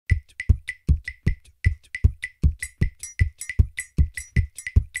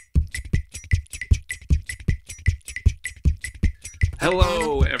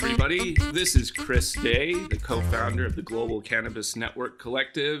Hello, everybody. This is Chris Day, the co-founder of the Global Cannabis Network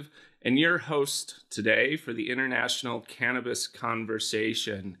Collective, and your host today for the International Cannabis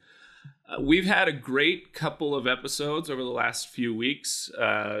Conversation. We've had a great couple of episodes over the last few weeks.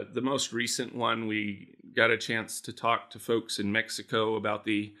 The most recent one, we got a chance to talk to folks in Mexico about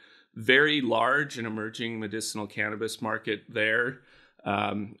the very large and emerging medicinal cannabis market there.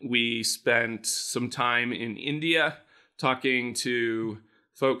 We spent some time in India talking to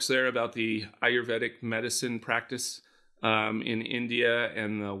folks there about the Ayurvedic medicine practice in India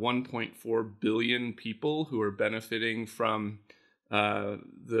and the 1.4 billion people who are benefiting from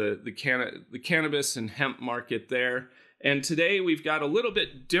the cannabis and hemp market there. And today we've got a little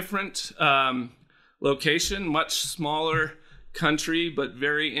bit different location, much smaller country, but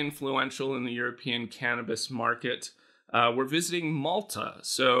very influential in the European cannabis market. We're visiting Malta.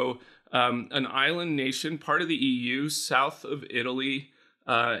 So an island nation, part of the EU, south of Italy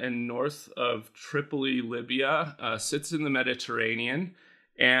and north of Tripoli, Libya, sits in the Mediterranean.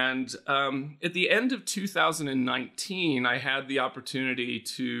 And at the end of 2019, I had the opportunity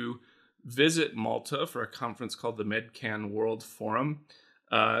to visit Malta for a conference called the MedCan World Forum,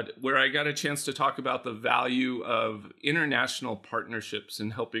 where I got a chance to talk about the value of international partnerships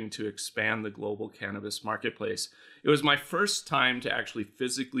in helping to expand the global cannabis marketplace. It was my first time to actually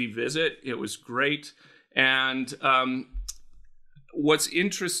physically visit. It was great. And what's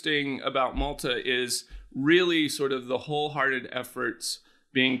interesting about Malta is really sort of the wholehearted efforts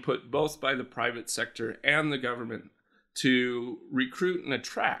being put both by the private sector and the government to recruit and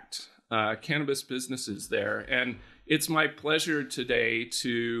attract cannabis businesses there. And it's my pleasure today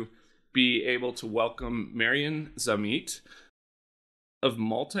to be able to welcome Marion Zammit of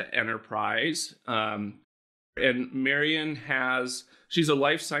Malta Enterprise. And Marion she's a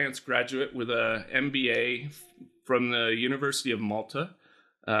life science graduate with an MBA from the University of Malta.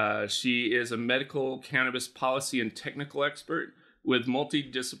 She is a medical cannabis policy and technical expert with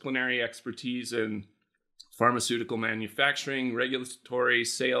multidisciplinary expertise in pharmaceutical manufacturing, regulatory,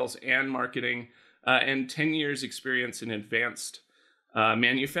 sales, and marketing, and 10 years experience in advanced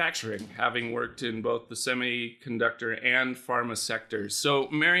manufacturing, having worked in both the semiconductor and pharma sectors. So,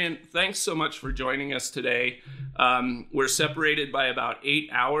 Marion, thanks so much for joining us today. We're separated by about 8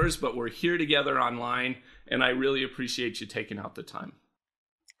 hours, but we're here together online, and I really appreciate you taking out the time.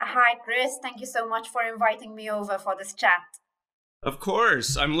 Hi, Chris. Thank you so much for inviting me over for this chat. Of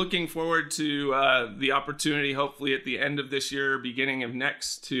course. I'm looking forward to the opportunity, hopefully at the end of this year, beginning of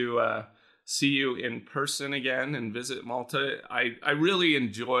next, to see you in person again and visit Malta. I really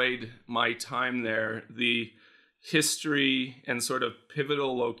enjoyed my time there. The history and sort of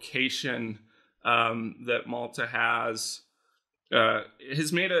pivotal location that Malta has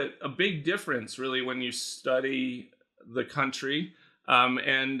made a big difference, really, when you study the country.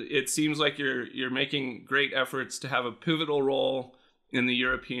 And it seems like you're making great efforts to have a pivotal role in the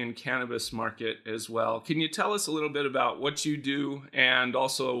European cannabis market as well. Can you tell us a little bit about what you do and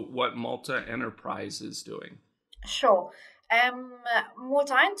also what Malta Enterprise is doing? Sure.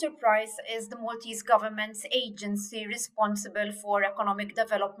 Malta Enterprise is the Maltese government's agency responsible for economic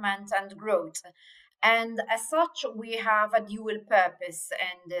development and growth. And as such, we have a dual purpose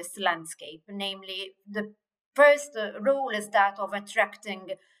in this landscape. Namely, the first role is that of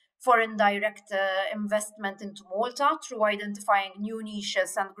attracting foreign direct investment into Malta through identifying new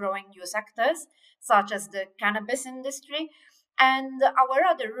niches and growing new sectors, such as the cannabis industry. And our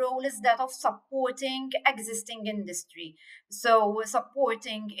other role is that of supporting existing industry. So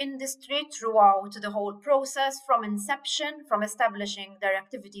supporting industry throughout the whole process, from inception, from establishing their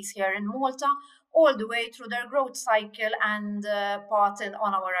activities here in Malta, all the way through their growth cycle and part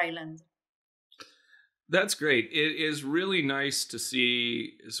on our island. That's great. It is really nice to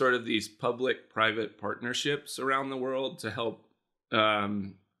see sort of these public-private partnerships around the world to help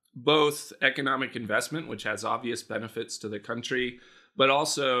both economic investment, which has obvious benefits to the country, but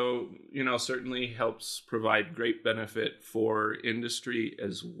also, certainly helps provide great benefit for industry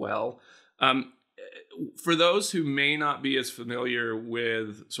as well. For those who may not be as familiar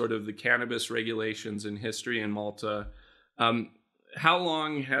with sort of the cannabis regulations and history in Malta, how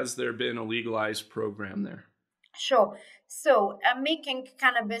long has there been a legalized program there? Sure. So making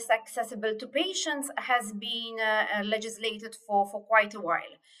cannabis accessible to patients has been legislated for quite a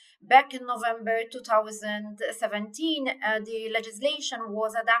while. Back in November 2017, the legislation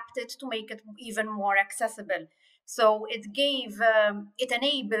was adapted to make it even more accessible. So it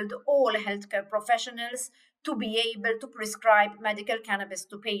enabled all healthcare professionals to be able to prescribe medical cannabis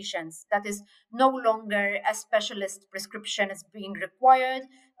to patients. That is, no longer a specialist prescription is being required,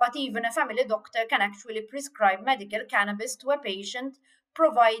 but even a family doctor can actually prescribe medical cannabis to a patient,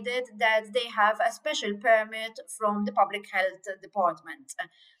 provided that they have a special permit from the public health department.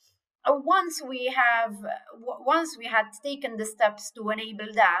 Once we had taken the steps to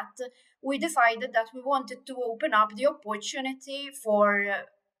enable that, we decided that we wanted to open up the opportunity for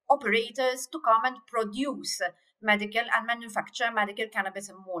operators to come and produce medical and manufacture medical cannabis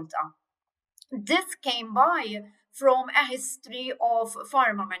in Malta. This came by from a history of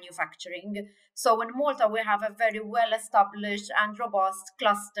pharma manufacturing. So in Malta, we have a very well established and robust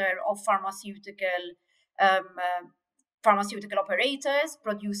cluster of um, uh, pharmaceutical operators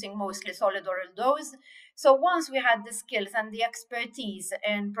producing mostly solid oral dose. So once we had the skills and the expertise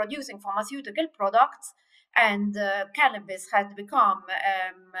in producing pharmaceutical products, and cannabis had become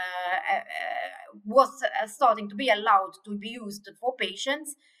was starting to be allowed to be used for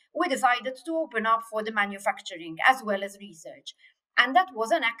patients, we decided to open up for the manufacturing as well as research. And that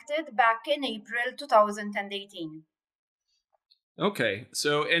was enacted back in April 2018. Okay.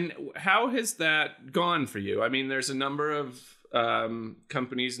 So, and how has that gone for you? I mean, there's a number of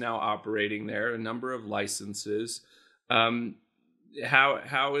companies now operating there, a number of licenses.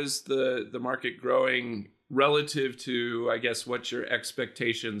 How is the market growing relative to, I guess, what your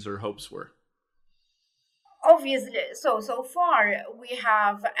expectations or hopes were? Obviously, so far we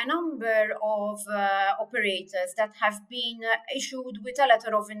have a number of operators that have been issued with a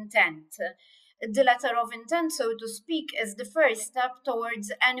letter of intent. The letter of intent, so to speak, is the first step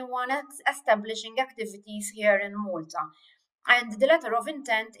towards anyone establishing activities here in Malta. And the letter of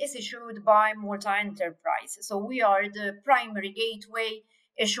intent is issued by Malta Enterprise. So we are the primary gateway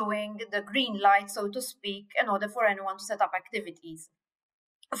issuing the green light, so to speak, in order for anyone to set up activities.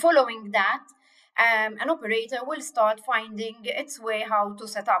 Following that, an operator will start finding its way how to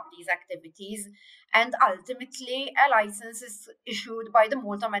set up these activities, and ultimately a license is issued by the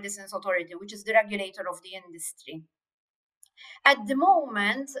Malta Medicines Authority, which is the regulator of the industry. At the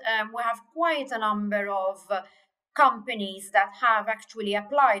moment, we have quite a number of companies that have actually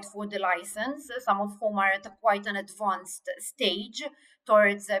applied for the license, some of whom are at quite an advanced stage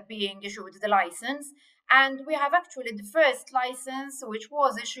towards being issued the license. And we have actually the first license, which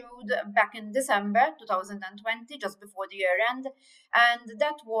was issued back in December 2020, just before the year end, and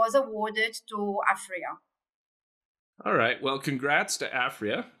that was awarded to Afria. All right. Well, congrats to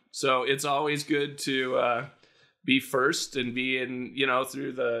Afria. So it's always good to be first and be in,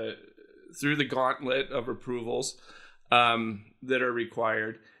 through the gauntlet of approvals that are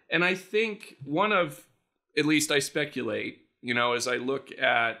required. And I think at least I speculate, as I look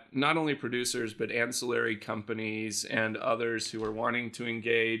at not only producers, but ancillary companies and others who are wanting to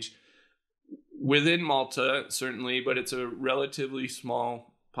engage within Malta, certainly, but it's a relatively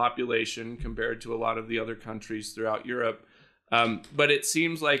small population compared to a lot of the other countries throughout Europe. But it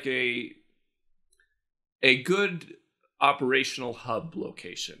seems like a good operational hub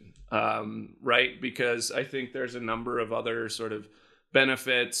location, right? Because I think there's a number of other sort of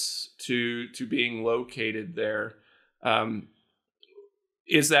benefits to being located there.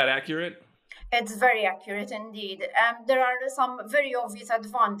 Is that accurate? It's very accurate indeed. There are some very obvious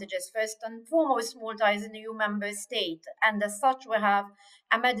advantages. First and foremost, Malta is an EU member state, and as such, we have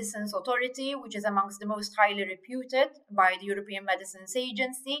a medicines authority, which is amongst the most highly reputed by the European Medicines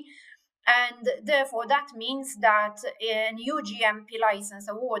Agency. And therefore, that means that an EU GMP license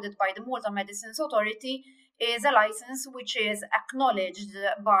awarded by the Malta Medicines Authority is a license which is acknowledged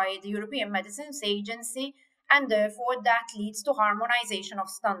by the European Medicines Agency, and therefore that leads to harmonization of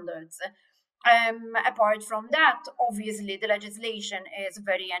standards. Apart from that, obviously, the legislation is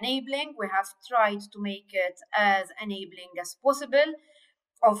very enabling. We have tried to make it as enabling as possible,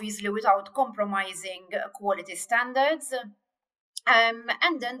 obviously without compromising quality standards.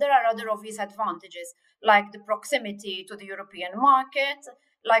 And then there are other obvious advantages, like the proximity to the European market,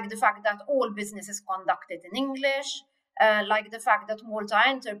 like the fact that all business is conducted in English, like the fact that Malta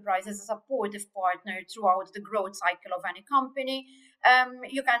Enterprise is a supportive partner throughout the growth cycle of any company.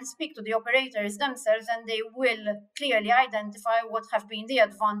 You can speak to the operators themselves and they will clearly identify what have been the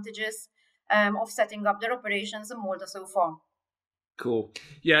advantages of setting up their operations in Malta so far. Cool.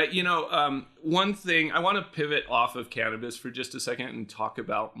 Yeah, one thing, I want to pivot off of cannabis for just a second and talk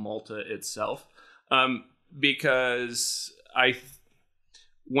about Malta itself, because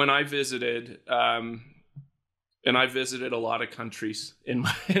when I visited, and I visited a lot of countries in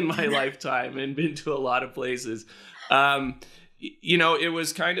my lifetime and been to a lot of places, it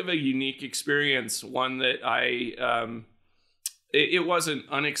was kind of a unique experience, one that I it wasn't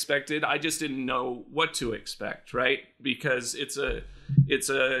unexpected. I just didn't know what to expect, right? Because it's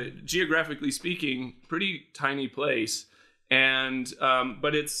a geographically speaking pretty tiny place, and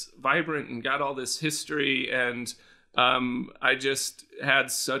but it's vibrant and got all this history, and I just had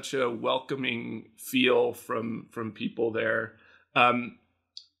such a welcoming feel from people there.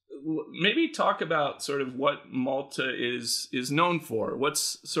 Maybe talk about sort of what Malta is known for.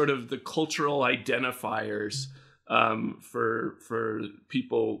 What's sort of the cultural identifiers for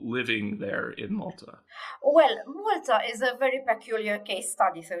people living there in Malta? Well, Malta is a very peculiar case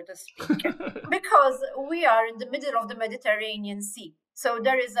study, so to speak, because we are in the middle of the Mediterranean Sea. So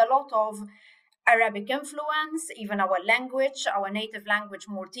there is a lot of Arabic influence, even our language, our native language,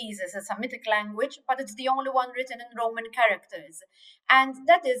 Maltese, is a Semitic language, but it's the only one written in Roman characters. And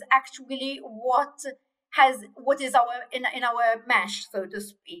that is actually what is our in our mesh, so to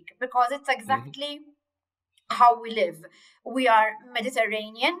speak, because it's exactly how we live. We are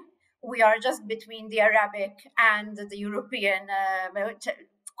Mediterranean. We are just between the Arabic and the European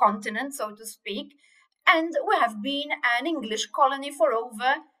continent, so to speak. And we have been an English colony for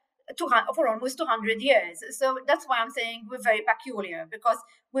almost 200 years. So that's why I'm saying we're very peculiar, because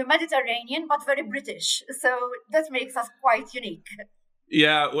we're Mediterranean, but very British. So that makes us quite unique.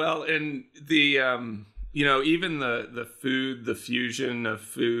 Yeah, well, and the even the food, the fusion of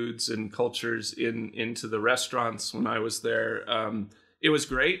foods and cultures into the restaurants when I was there, it was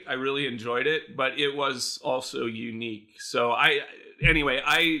great. I really enjoyed it, but it was also unique. So I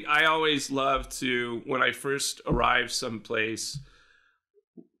always love to, when I first arrive someplace,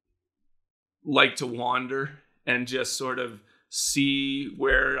 like to wander and just sort of see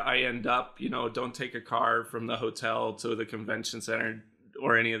where I end up. Don't take a car from the hotel to the convention center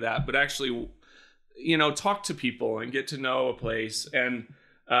or any of that, but actually, talk to people and get to know a place. And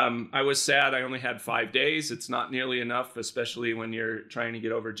I was sad I only had 5 days. It's not nearly enough, especially when you're trying to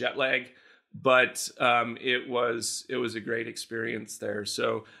get over jet lag. But it was a great experience there.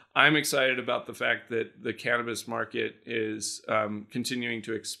 So I'm excited about the fact that the cannabis market is continuing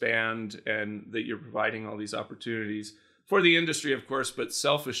to expand, and that you're providing all these opportunities for the industry, of course, but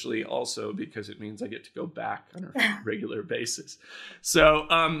selfishly also because it means I get to go back on a regular basis. So,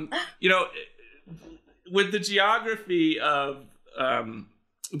 with the geography of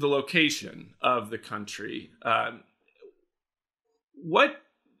the location of the country, what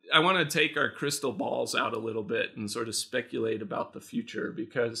I want to take our crystal balls out a little bit and sort of speculate about the future,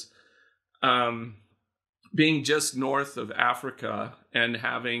 because being just north of Africa and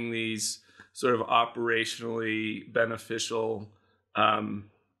having these sort of operationally beneficial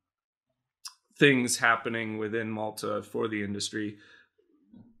things happening within Malta for the industry,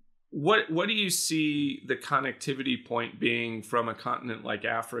 what do you see the connectivity point being from a continent like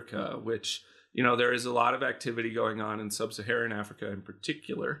Africa, which, there is a lot of activity going on in sub-Saharan Africa in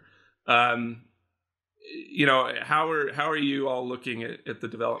particular. How are you all looking at the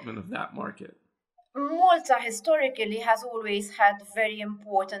development of that market? Malta historically has always had very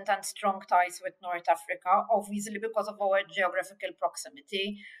important and strong ties with North Africa, obviously because of our geographical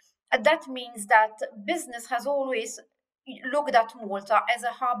proximity. That means that business has always looked at Malta as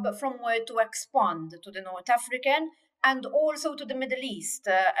a hub from where to expand to the North African and also to the Middle East.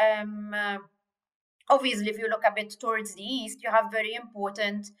 Obviously, if you look a bit towards the east, you have very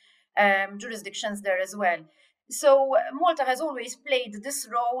important jurisdictions there as well. So Malta has always played this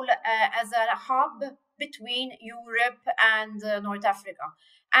role as a hub between Europe and North Africa.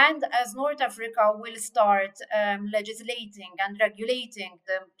 And as North Africa will start legislating and regulating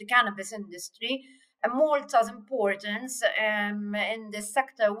the cannabis industry, Malta's importance in this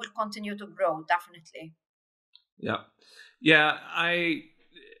sector will continue to grow, definitely. Yeah.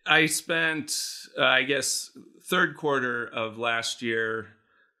 I spent, I guess, third quarter of last year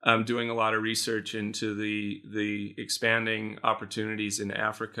doing a lot of research into the expanding opportunities in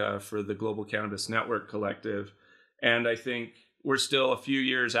Africa for the Global Cannabis Network Collective. And I think we're still a few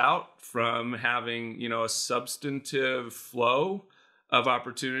years out from having, a substantive flow of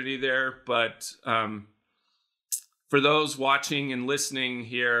opportunity there. But for those watching and listening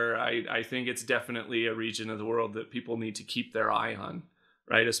here, I think it's definitely a region of the world that people need to keep their eye on,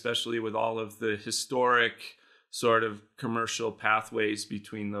 right? Especially with all of the historic sort of commercial pathways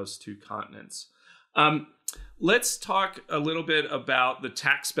between those two continents. Let's talk a little bit about the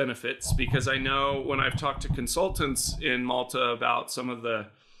tax benefits, because I know when I've talked to consultants in Malta about some of the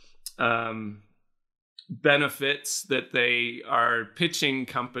benefits that they are pitching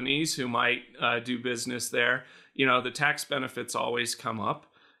companies who might do business there, the tax benefits always come up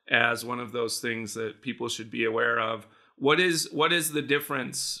as one of those things that people should be aware of. what is the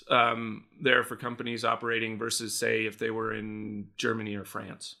difference there for companies operating versus, say, if they were in Germany or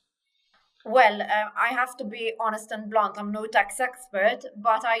France? Well, I have to be honest and blunt. I'm no tax expert,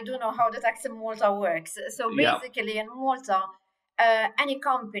 but I do know how the tax in Malta works. So basically, in Malta, any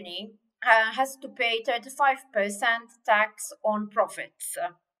company has to pay 35% tax on profits.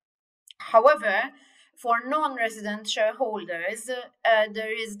 However, for non-resident shareholders,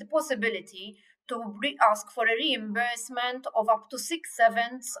 there is the possibility to ask for a reimbursement of up to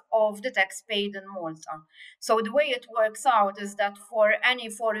 6/7 of the tax paid in Malta. So the way it works out is that for any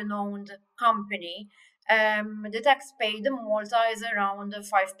foreign-owned company, the tax paid in Malta is around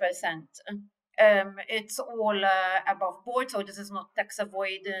 5%. It's all above board, so this is not tax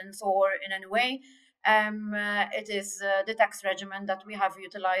avoidance or in any way. It is the tax regimen that we have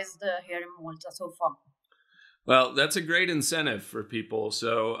utilized here in Malta so far. Well, that's a great incentive for people.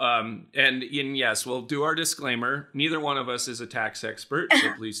 So, and yes, we'll do our disclaimer. Neither one of us is a tax expert.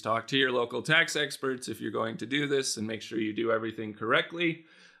 So please talk to your local tax experts if you're going to do this, and make sure you do everything correctly.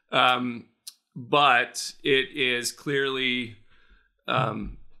 But it is clearly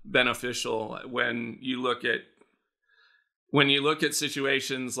beneficial when you look at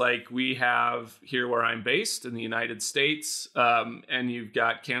situations like we have here where I'm based in the United States, and you've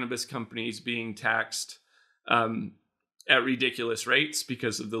got cannabis companies being taxed at ridiculous rates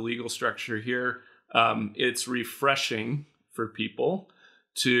because of the legal structure here. It's refreshing for people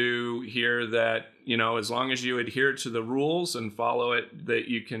to hear that, as long as you adhere to the rules and follow it, that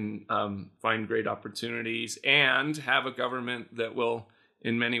you can find great opportunities and have a government that will,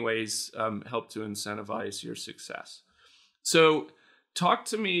 in many ways, help to incentivize your success. So talk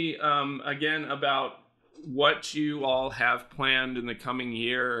to me again about what you all have planned in the coming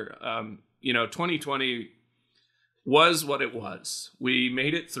year. 2020 was what it was. We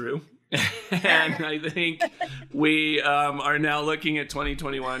made it through. And I think we are now looking at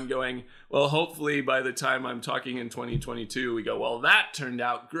 2021 going, well, hopefully by the time I'm talking in 2022, we go, well, that turned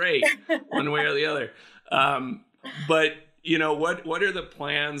out great one way or the other. But what are the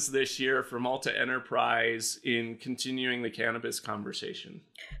plans this year for Malta Enterprise in continuing the cannabis conversation?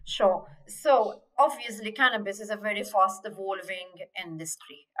 Sure. So obviously, cannabis is a very fast evolving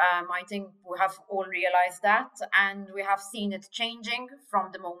industry. I think we have all realized that, and we have seen it changing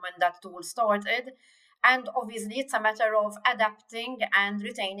from the moment that tool started. And obviously, it's a matter of adapting and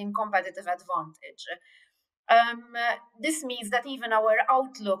retaining competitive advantage. This means that even our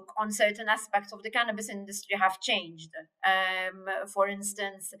outlook on certain aspects of the cannabis industry have changed. For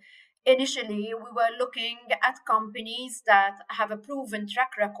instance, initially, we were looking at companies that have a proven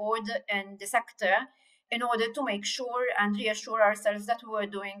track record in the sector in order to make sure and reassure ourselves that we were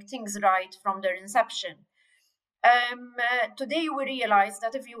doing things right from their inception. Today, we realize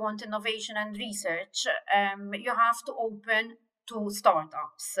that if you want innovation and research, you have to open to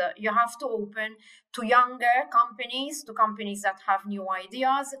startups. You have to open to younger companies, to companies that have new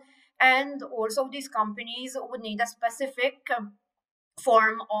ideas. And also, these companies would need a specific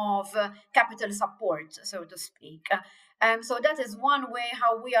form of capital support, so to speak. So that is one way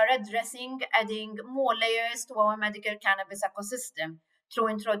how we are adding more layers to our medical cannabis ecosystem through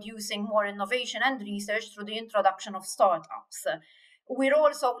introducing more innovation and research through the introduction of startups. We're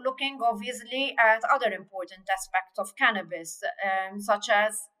also looking, obviously, at other important aspects of cannabis, such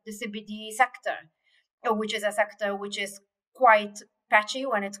as the CBD sector, which is a sector which is quite patchy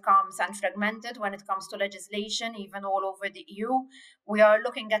when it comes and fragmented when it comes to legislation, even all over the EU. We are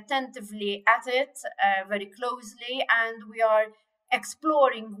looking attentively at it very closely, and we are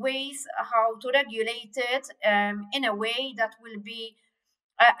exploring ways how to regulate it in a way that will be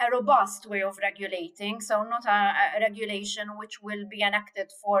a robust way of regulating, so not a regulation which will be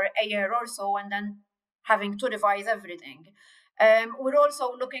enacted for a year or so and then having to revise everything. We're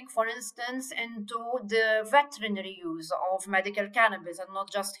also looking, for instance, into the veterinary use of medical cannabis and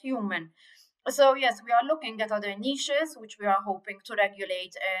not just human. So yes, we are looking at other niches which we are hoping to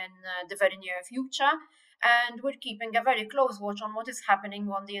regulate in the very near future, and we're keeping a very close watch on what is happening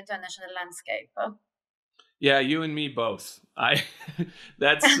on the international landscape. Yeah, you and me both.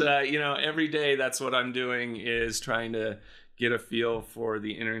 That's every day that's what I'm doing, is trying to get a feel for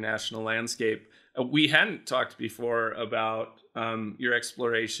the international landscape. We hadn't talked before about your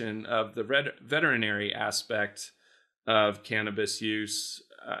exploration of the veterinary aspect of cannabis use.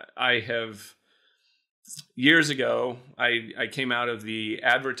 Years ago, I came out of the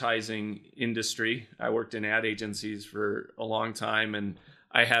advertising industry. I worked in ad agencies for a long time, and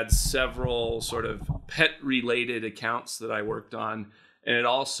I had several sort of pet related accounts that I worked on. And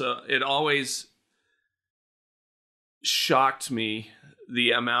it always shocked me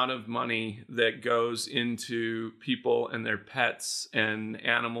the amount of money that goes into people and their pets and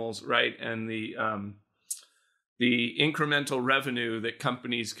animals, right? And the incremental revenue that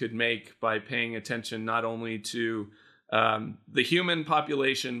companies could make by paying attention not only to the human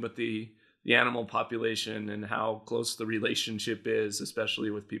population, but the animal population and how close the relationship is, especially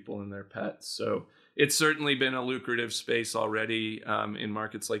with people and their pets. So it's certainly been a lucrative space already in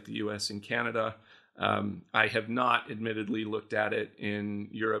markets like the US and Canada. I have not admittedly looked at it in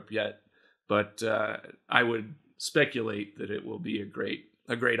Europe yet, but I would speculate that it will be a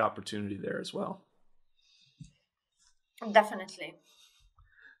great opportunity there as well. Definitely.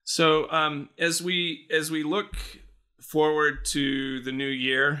 So as we look forward to the new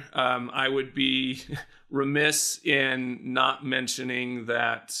year, I would be remiss in not mentioning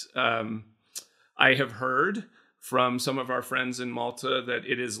that I have heard from some of our friends in Malta that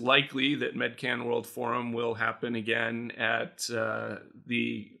it is likely that MedCan World Forum will happen again at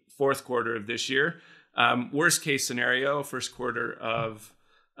the fourth quarter of this year. Worst case scenario, first quarter of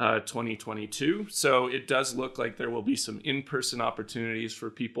 2022. So it does look like there will be some in-person opportunities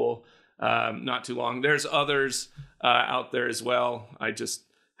for people not too long. There's others out there as well. I just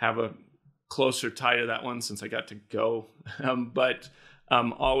have a closer tie to that one since I got to go. But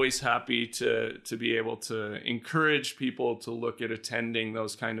I'm always happy to be able to encourage people to look at attending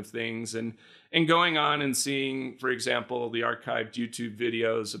those kind of things and going on and seeing, for example, the archived YouTube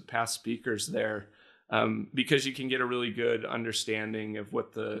videos of past speakers there, because you can get a really good understanding of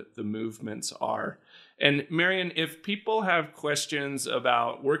what the movements are. And Marion, if people have questions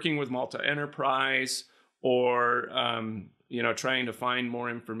about working with Malta Enterprise or trying to find more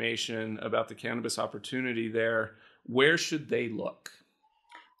information about the cannabis opportunity there, where should they look?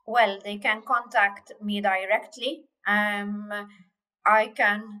 Well, they can contact me directly. I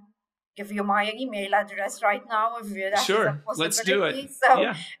can give you my email address right now if that's sure. a possibility. Let's do it. So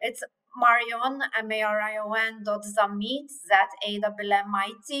yeah. It's Marion, Marion.Zammit,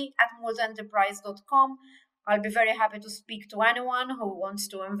 ZAMMIT @maltaenterprise.com. I'll be very happy to speak to anyone who wants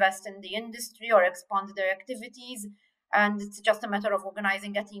to invest in the industry or expand their activities. And it's just a matter of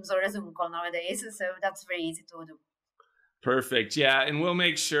organizing a Teams or a Zoom call nowadays. So that's very easy to do. Perfect. Yeah. And we'll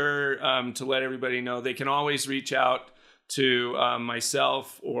make sure to let everybody know they can always reach out to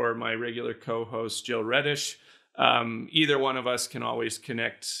myself or my regular co-host, Jill Reddish. Either one of us can always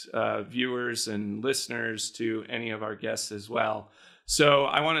connect viewers and listeners to any of our guests as well. So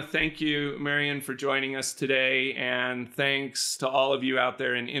I want to thank you, Marion, for joining us today. And thanks to all of you out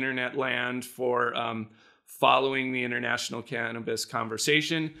there in internet land for following the International Cannabis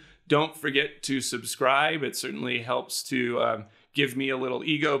Conversation. Don't forget to subscribe. It certainly helps to give me a little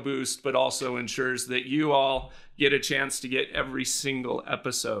ego boost, but also ensures that you all get a chance to get every single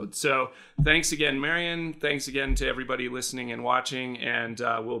episode. So thanks again, Marion. Thanks again to everybody listening and watching. And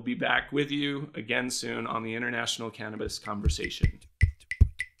we'll be back with you again soon on the International Cannabis Conversation.